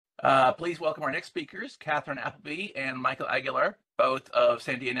Please welcome our next speakers, Catherine Appleby and Michael Aguilar, both of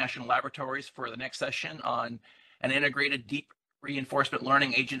Sandia National Laboratories, for the next session on an integrated deep reinforcement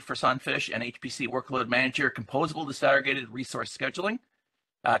learning agent for Sunfish and HPC Workload Manager, Composable Disaggregated Resource Scheduling.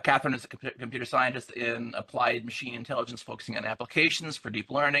 Catherine is a computer scientist in applied machine intelligence, focusing on applications for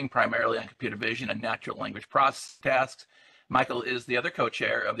deep learning, primarily on computer vision and natural language process tasks. Michael is the other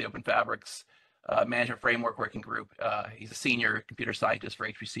co-chair of the Open Fabrics Management Framework Working Group. He's a senior computer scientist for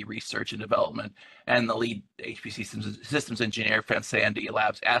HPC research and development and the lead HPC systems engineer for Sandia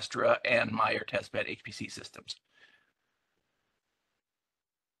Labs Astra and Meyer Testbed HPC Systems.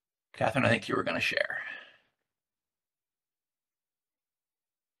 Catherine, I think you were going to share.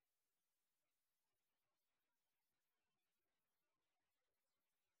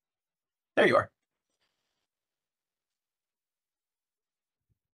 There you are.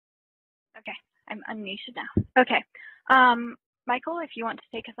 Okay, I'm unmuted now. Okay, Michael, if you want to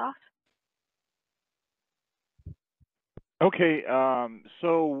take us off. Okay,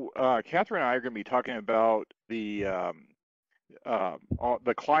 so Catherine and I are going to be talking about the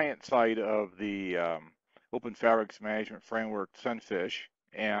client side of the Open Fabrics Management Framework, Sunfish,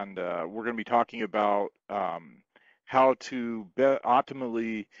 and we're going to be talking about how to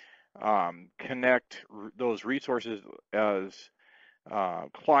optimally connect those resources as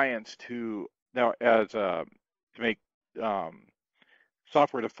clients to make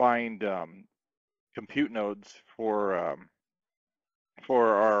software-defined compute nodes for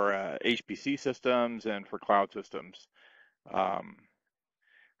our HPC systems and for cloud systems.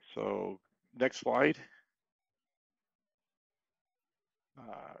 So next slide. All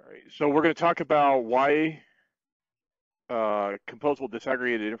right, so we're going to talk about why composable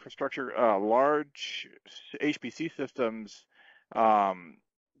disaggregated infrastructure, large HPC systems.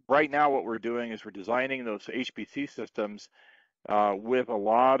 Right now what we're doing is we're designing those HPC systems with a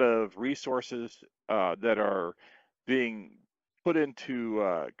lot of resources that are being put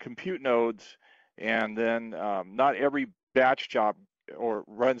into compute nodes, and then not every batch job or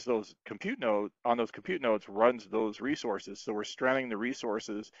runs those compute nodes runs those resources. So we're stranding the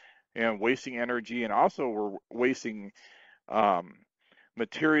resources and wasting energy, and also we're wasting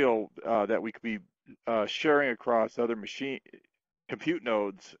material that we could be sharing across other compute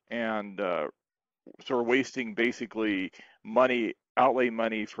nodes, and so we're wasting basically outlay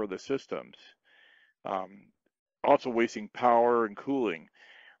money for the systems. Also wasting power and cooling.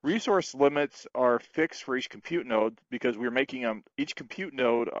 Resource limits are fixed for each compute node because we're making each compute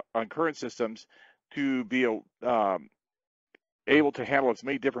node on current systems to be able to handle as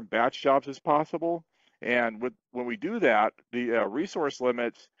many different batch jobs as possible. And when we do that, the resource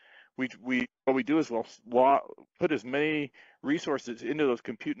limits, what we do is we'll put as many resources into those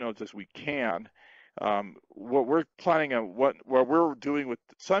compute nodes as we can. What we're planning on, what we're doing with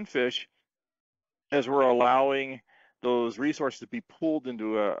Sunfish, is we're allowing those resources to be pulled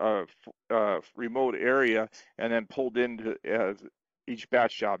into a remote area and then pulled into as each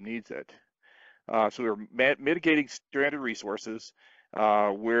batch job needs it. So we're mitigating stranded resources.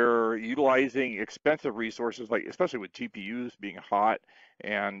 We're utilizing expensive resources, like especially with GPUs being hot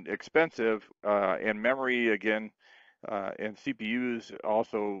and expensive, and memory again, and CPUs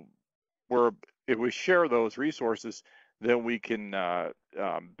also. If we share those resources, then we can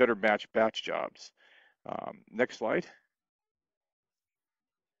better match batch jobs. Next slide.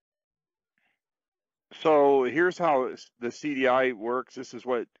 So here's how the CDI works. This is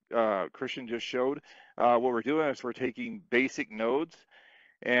what Christian just showed. What we're doing is we're taking basic nodes,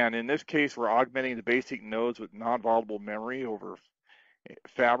 and in this case, we're augmenting the basic nodes with non-volatile memory over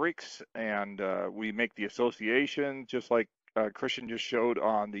fabrics, and we make the association just like Christian just showed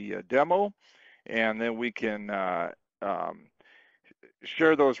on the demo, and then we can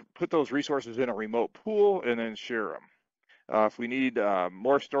put those resources in a remote pool and then share them. If we need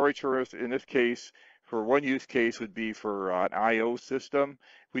more storage service, in this case, for one use case would be for an I/O system.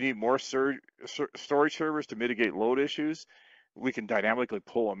 If we need more storage servers to mitigate load issues, we can dynamically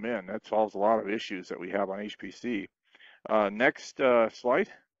pull them in. That solves a lot of issues that we have on HPC. Next slide.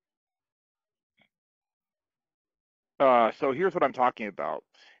 So here's what I'm talking about.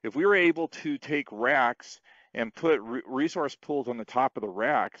 If we were able to take racks and put resource pools on the top of the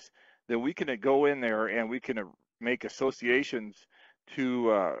racks, then we can go in there and we can make associations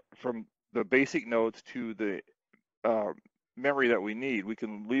to from the basic nodes to the memory that we need. We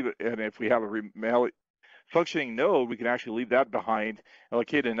can leave it, and if we have a functioning node, we can actually leave that behind,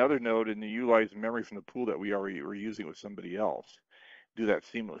 allocate another node, and utilize the memory from the pool that we already were using with somebody else. Do that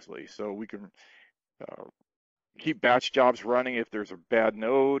seamlessly. So we can keep batch jobs running if there's a bad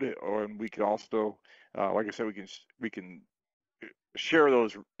node, and we can also, like I said, we can share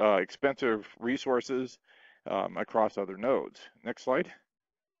those expensive resources across other nodes. Next slide.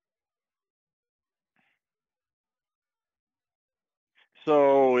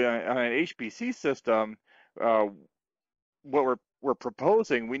 So on an HPC system, what we're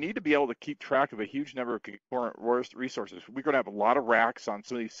proposing, we need to be able to keep track of a huge number of concurrent resources. We're going to have a lot of racks on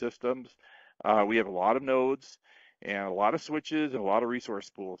some of these systems. We have a lot of nodes and a lot of switches and a lot of resource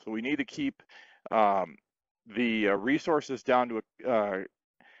pools. So we need to keep the resources down to a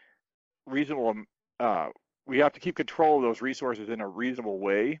reasonable. We have to keep control of those resources in a reasonable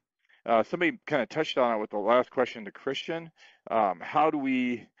way. Somebody kind of touched on it with the last question to Christian. How do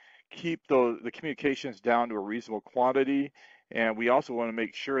we keep the communications down to a reasonable quantity? And we also want to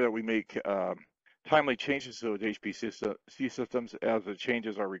make sure that we make timely changes to those HPC systems as the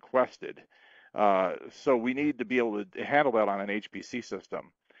changes are requested. So we need to be able to handle that on an HPC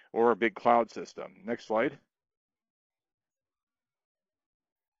system or a big cloud system. Next slide.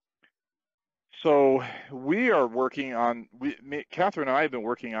 So we are working on, Catherine and I have been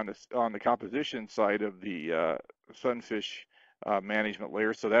working on this on the composition side of the Sunfish management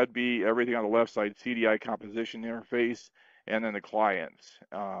layer. So that'd be everything on the left side, CDI composition interface, and then the clients.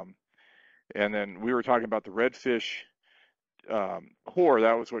 And then we were talking about the Redfish core.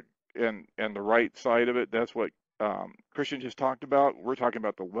 That was what, and the right side of it, that's what Christian just talked about. We're talking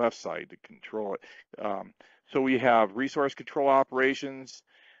about the left side to control it. So we have resource control operations.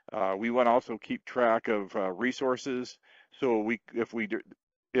 We want to also keep track of resources. So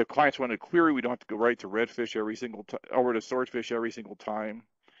if clients want to query, we don't have to go right to Redfish every single time, over to Swordfish every single time,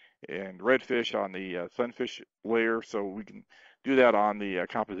 and Redfish on the Sunfish layer. So we can do that on the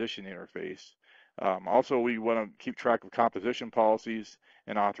composition interface. Also, we want to keep track of composition policies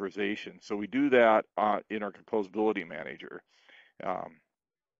and authorization. So we do that in our composability manager.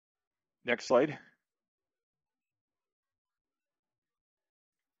 Next slide.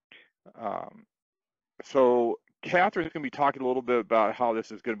 So Catherine's going to be talking a little bit about how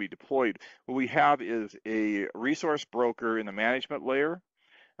this is going to be deployed. What we have is a resource broker in the management layer,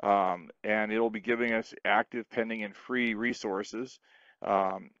 and it'll be giving us active, pending, and free resources.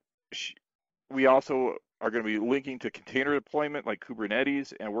 We also are going to be linking to container deployment like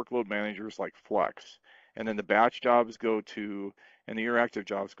Kubernetes and workload managers like Flex. And then the batch jobs go to, and the interactive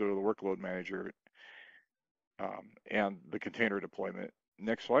jobs go to the workload manager and the container deployment.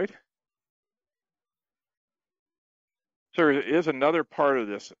 Next slide. So there is another part of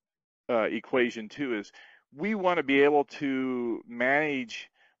this equation too, is we want to be able to manage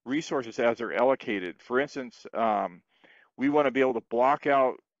resources as they're allocated. For instance, we want to be able to block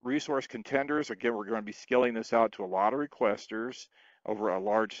out resource contenders. Again, we're going to be scaling this out to a lot of requesters over a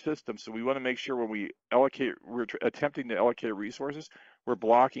large system. So we want to make sure when we allocate, we're attempting to allocate resources, we're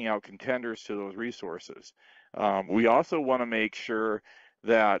blocking out contenders to those resources. We also want to make sure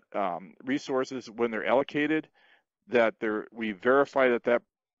that resources, when they're allocated, that we verify that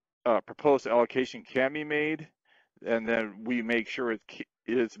proposed allocation can be made, and then we make sure it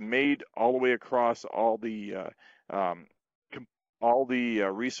is made all the way across all the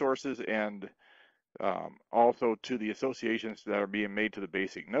resources, and also to the associations that are being made to the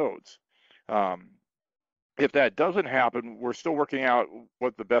basic nodes. If that doesn't happen, we're still working out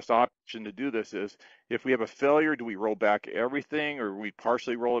what the best option to do this is. If we have a failure, do we roll back everything, or we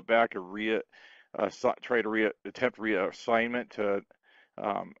partially roll it back, or try to attempt reassignment to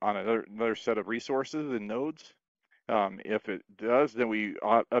on another set of resources and nodes? If it does, then we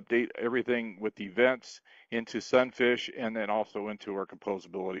update everything with events into Sunfish and then also into our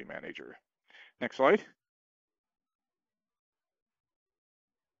composability manager. Next slide.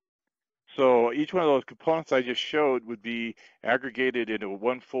 So each one of those components I just showed would be aggregated into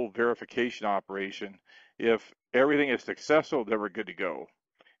one full verification operation. If everything is successful, then we're good to go.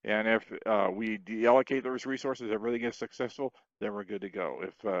 And if we deallocate those resources, everything is successful, then we're good to go.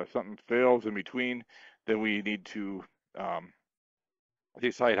 If something fails in between, then we need to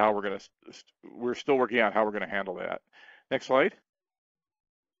decide how we're still working out how we're going to handle that. Next slide.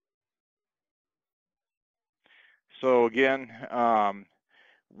 So again,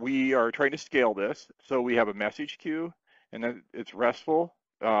 we are trying to scale this. So we have a message queue, and then it's RESTful.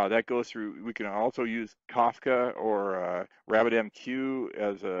 That goes through, we can also use Kafka or RabbitMQ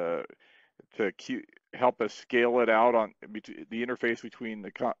as to help us scale it out on the interface between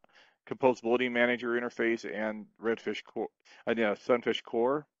the composability manager interface and Redfish core, Sunfish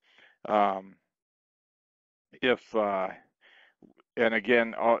core. And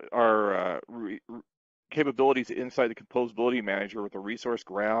again, our capabilities inside the composability manager with the resource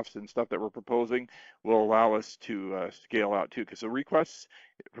graphs and stuff that we're proposing will allow us to scale out too, because the requests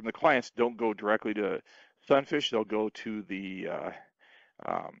from the clients don't go directly to Sunfish, they'll go to the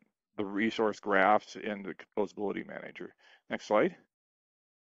resource graphs in the composability manager. Next slide.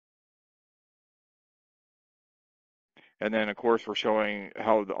 And then, of course, we're showing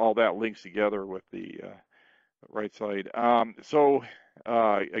how all that links together with the right side.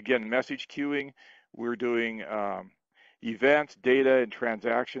 Again, message queuing, we're doing events, data, and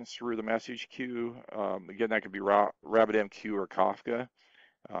transactions through the message queue. Again, that could be RabbitMQ or Kafka.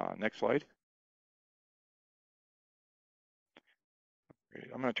 Next slide.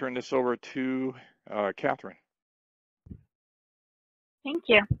 I'm going to turn this over to Catherine. Thank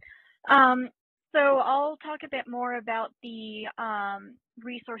you. So I'll talk a bit more about the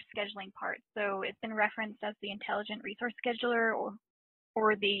resource scheduling part. So it's been referenced as the intelligent resource scheduler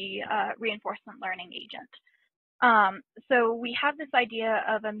or the reinforcement learning agent. So we have this idea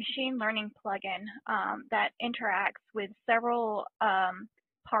of a machine learning plugin that interacts with several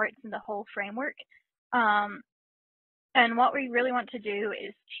parts in the whole framework. And what we really want to do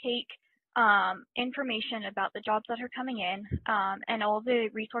is take information about the jobs that are coming in and all the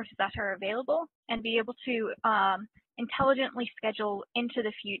resources that are available and be able to intelligently schedule into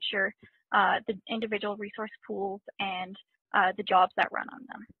the future the individual resource pools and the jobs that run on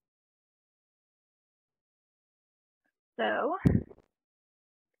them.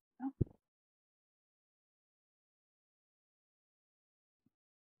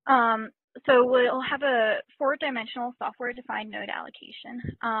 So we'll have a 4-dimensional software-defined node allocation.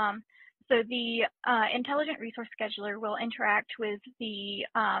 So the intelligent resource scheduler will interact with the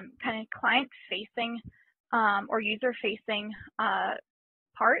kind of client-facing or user-facing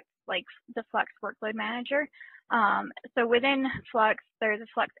parts, like the Flux workload manager. So within Flux, there's a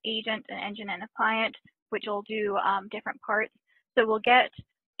Flux agent, an engine, and a client, which will do different parts. So we'll get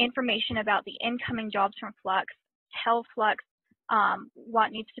information about the incoming jobs from Flux, tell Flux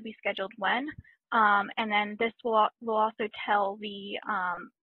what needs to be scheduled when, and then this will also tell the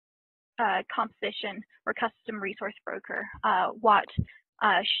composition or custom resource broker what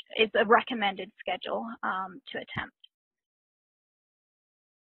is a recommended schedule to attempt.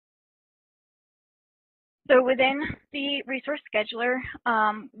 So within the resource scheduler,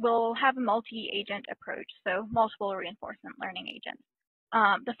 we'll have a multi-agent approach, so multiple reinforcement learning agents.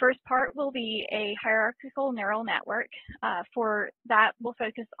 The first part will be a hierarchical neural network. For that, we'll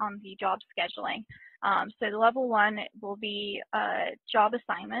focus on the job scheduling. So the level 1 will be job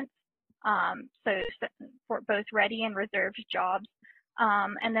assignments, so for both ready and reserved jobs.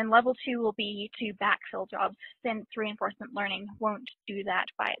 And then level 2 will be to backfill jobs, since reinforcement learning won't do that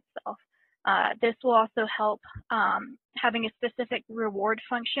by itself. This will also help having a specific reward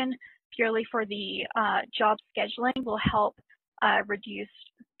function purely for the job scheduling will help reduce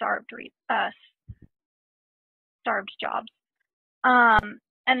starved jobs.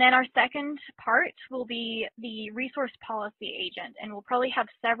 And then our second part will be the resource policy agent, and we'll probably have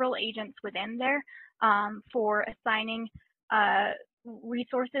several agents within there for assigning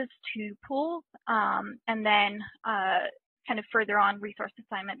resources to pools, and then kind of further on resource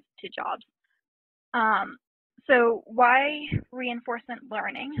assignments to jobs. So why reinforcement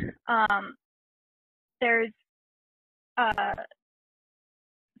learning? There's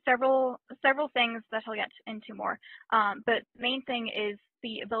several things that I'll get into more, but the main thing is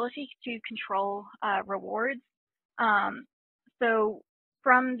the ability to control rewards. So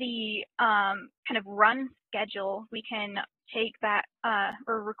from the kind of run schedule, we can take that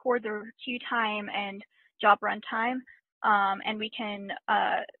or record the queue time and job run time, and we can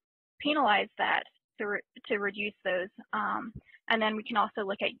penalize that to reduce those. And then we can also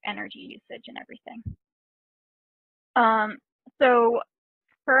look at energy usage and everything. So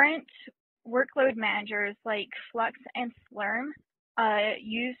current workload managers like Flux and Slurm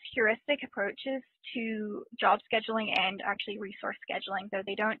use heuristic approaches to job scheduling and actually resource scheduling, though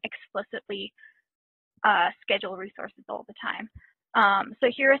they don't explicitly schedule resources all the time. So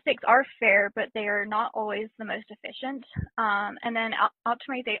heuristics are fair, but they are not always the most efficient. And then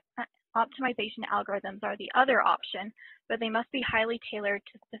optimization algorithms are the other option, but they must be highly tailored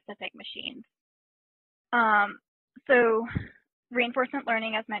to specific machines. So reinforcement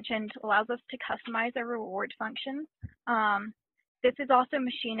learning, as mentioned, allows us to customize our reward functions. This is also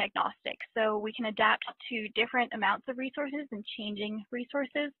machine agnostic, so we can adapt to different amounts of resources and changing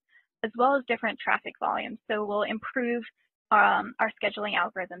resources, as well as different traffic volumes. So we'll improve our scheduling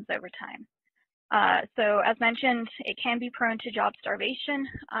algorithms over time. So as mentioned, it can be prone to job starvation,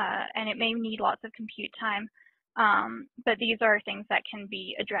 and it may need lots of compute time, but these are things that can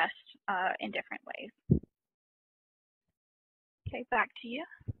be addressed in different ways. Okay, back to you.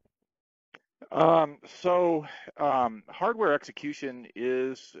 Hardware execution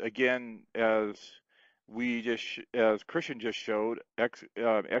is, again, as we just, as Christian just showed,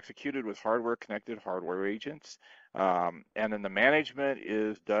 executed with hardware-connected hardware agents. And then the management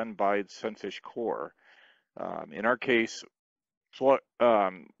is done by Sunfish core. In our case,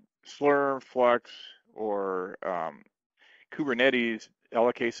 Slurm, Flex, or Kubernetes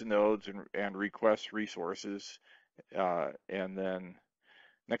allocates the nodes and requests resources. And then,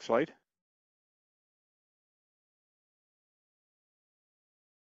 next slide.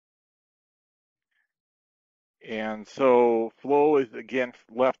 And so flow is again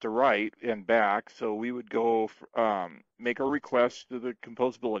left to right and back. So we would go make a request to the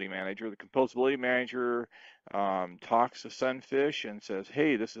composability manager. The composability manager talks to Sunfish and says,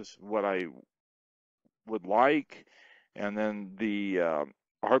 "Hey, this is what I would like." And then the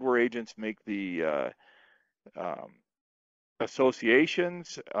hardware agents make the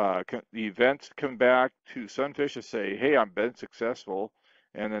associations. The events come back to Sunfish to say, "Hey, I've been successful."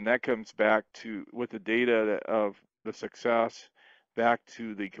 And then that comes back to, with the data of the success, back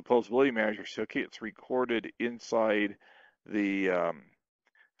to the composability manager. So it gets recorded inside the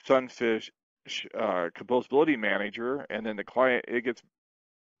Sunfish composability manager, and then the client,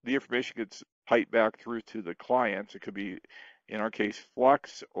 the information gets piped back through to the clients. It could be, in our case,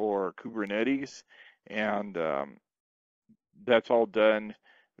 Flux or Kubernetes, and that's all done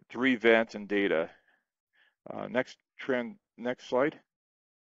through events and data. Next slide.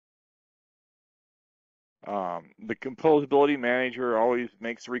 The composability manager always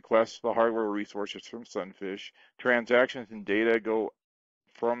makes requests for hardware resources from Sunfish. Transactions and data go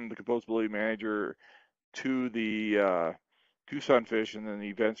from the composability manager to the to Sunfish, and then the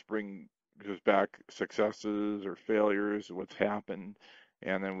events goes back successes or failures, what's happened,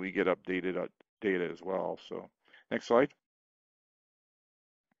 and then we get updated data as well. So next slide.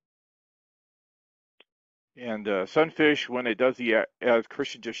 And Sunfish, when it does as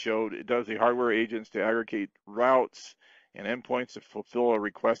Christian just showed, it does the hardware agents to aggregate routes and endpoints to fulfill a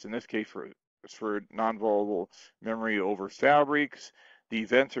request, in this case for non-volatile memory over fabrics. The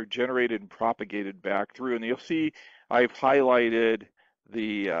events are generated and propagated back through. And you'll see I've highlighted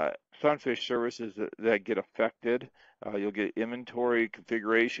the Sunfish services that get affected. You'll get inventory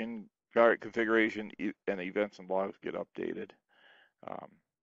configuration, fabric configuration, and events and logs get updated.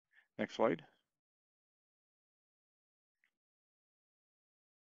 Next slide.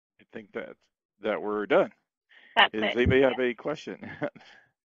 I think that we're done. That's Does it. anybody have a question?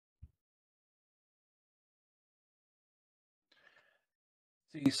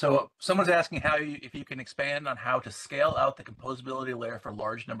 See, so someone's asking if you can expand on how to scale out the composability layer for a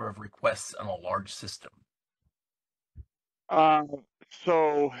large number of requests on a large system.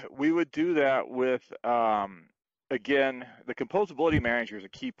 So we would do that with, again, the composability manager is a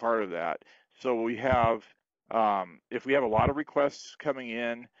key part of that. So we have, if we have a lot of requests coming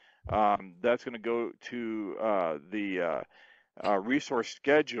in, that's going to go to the resource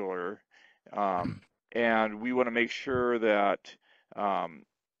scheduler, and we want to make sure that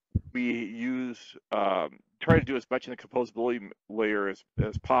we try to do as much in the composability layer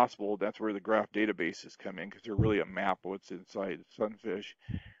as possible. That's where the graph databases come in, because they're really a map of what's inside Sunfish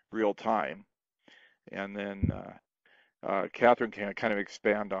real time. And then Catherine can kind of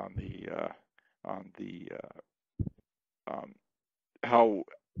expand on how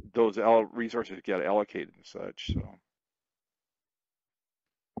those resources get allocated and such. So.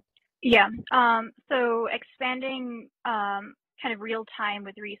 Yeah. So expanding kind of real time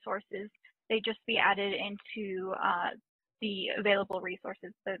with resources, they just be added into the available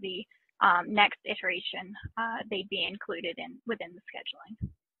resources. So the next iteration, they'd be included within the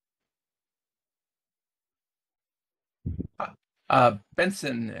scheduling.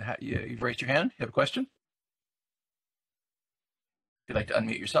 Benson, you've raised your hand. You have a question? If you'd like to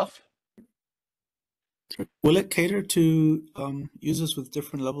unmute yourself. Will it cater to users with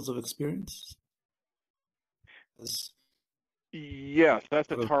different levels of experience? Yes, that's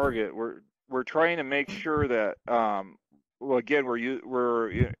the target. We're trying to make sure that, well, again,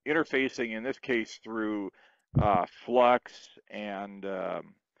 we're interfacing in this case through Flux and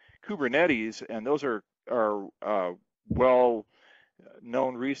Kubernetes, and those are well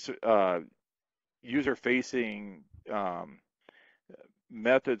known user-facing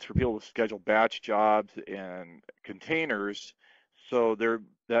methods for people to schedule batch jobs and containers. So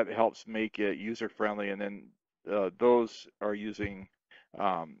that helps make it user-friendly, and then those are using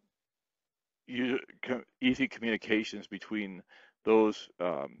easy communications between those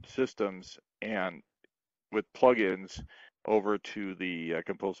systems and with plugins over to the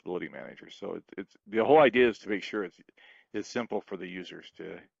composability manager. So it's the whole idea is to make sure it's simple for the users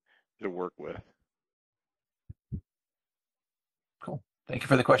to work with. Cool. Thank you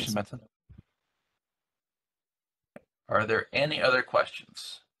for the question, Benson. Are there any other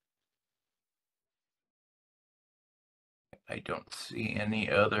questions? I don't see any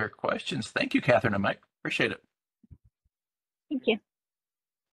other questions. Thank you, Catherine and Mike. Appreciate it. Thank you.